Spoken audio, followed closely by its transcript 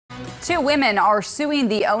Two women are suing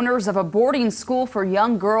the owners of a boarding school for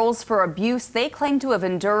young girls for abuse they claim to have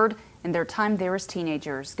endured in their time there as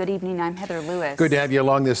teenagers. Good evening, I'm Heather Lewis. Good to have you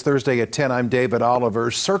along this Thursday at 10. I'm David Oliver.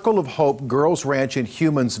 Circle of Hope Girls Ranch in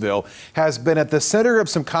Humansville has been at the center of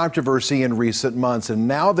some controversy in recent months, and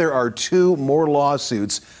now there are two more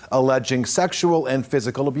lawsuits alleging sexual and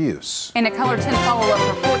physical abuse. In a Color 10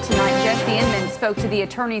 follow-up report tonight, Jesse Inman spoke to the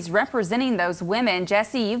attorneys representing those women.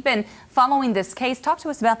 Jesse, you've been following this case. Talk to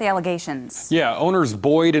us about the allegations. Yeah, owners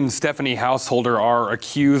Boyd and Stephanie Householder are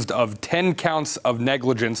accused of 10 counts of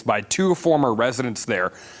negligence by two former residents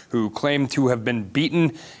there who claim to have been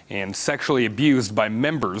beaten and sexually abused by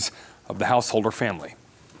members of the Householder family.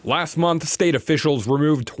 Last month, state officials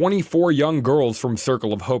removed 24 young girls from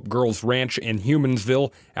Circle of Hope Girls Ranch in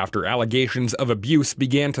Humansville after allegations of abuse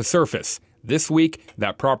began to surface. This week,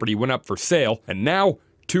 that property went up for sale, and now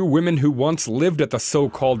two women who once lived at the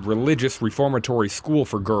so-called religious reformatory school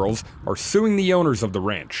for girls are suing the owners of the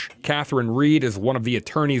ranch. Catherine Reed is one of the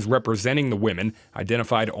attorneys representing the women,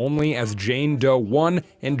 identified only as Jane Doe 1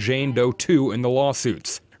 and Jane Doe 2 in the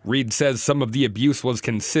lawsuits. Reed says some of the abuse was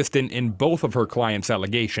consistent in both of her clients'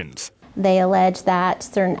 allegations. They allege that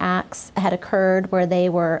certain acts had occurred where they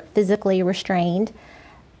were physically restrained.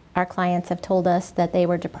 Our clients have told us that they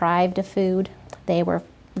were deprived of food.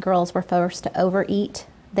 Girls were forced to overeat.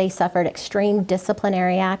 They suffered extreme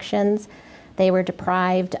disciplinary actions. They were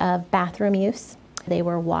deprived of bathroom use. They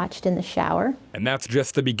were watched in the shower. And that's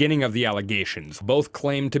just the beginning of the allegations. Both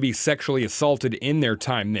claim to be sexually assaulted in their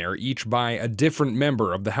time there, each by a different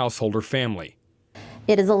member of the Householder family.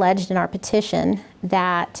 It is alleged in our petition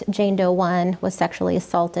that Jane Doe 1 was sexually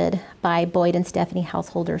assaulted by Boyd and Stephanie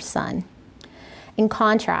Householder's son. In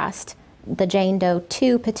contrast, the Jane Doe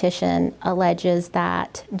 2 petition alleges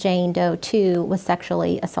that Jane Doe 2 was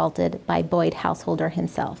sexually assaulted by Boyd Householder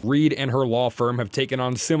himself. Reed and her law firm have taken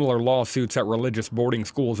on similar lawsuits at religious boarding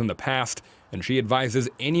schools in the past, and she advises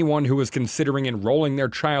anyone who is considering enrolling their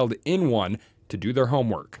child in one to do their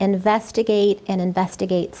homework. Investigate and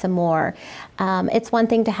investigate some more. It's one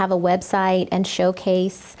thing to have a website and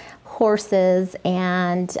showcase horses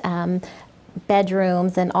and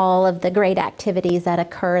bedrooms and all of the great activities that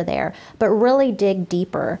occur there, but really dig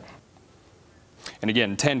deeper. And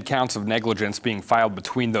again, 10 counts of negligence being filed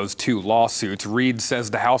between those two lawsuits. Reed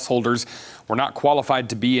says the householders were not qualified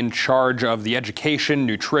to be in charge of the education,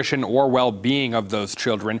 nutrition, or well-being of those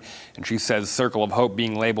children. And she says Circle of Hope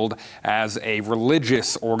being labeled as a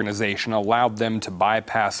religious organization allowed them to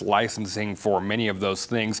bypass licensing for many of those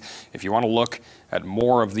things. If you want to look at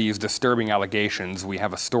more of these disturbing allegations, we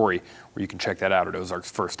have a story where you can check that out at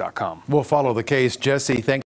ozarksfirst.com. We'll follow the case. Jesse, thanks.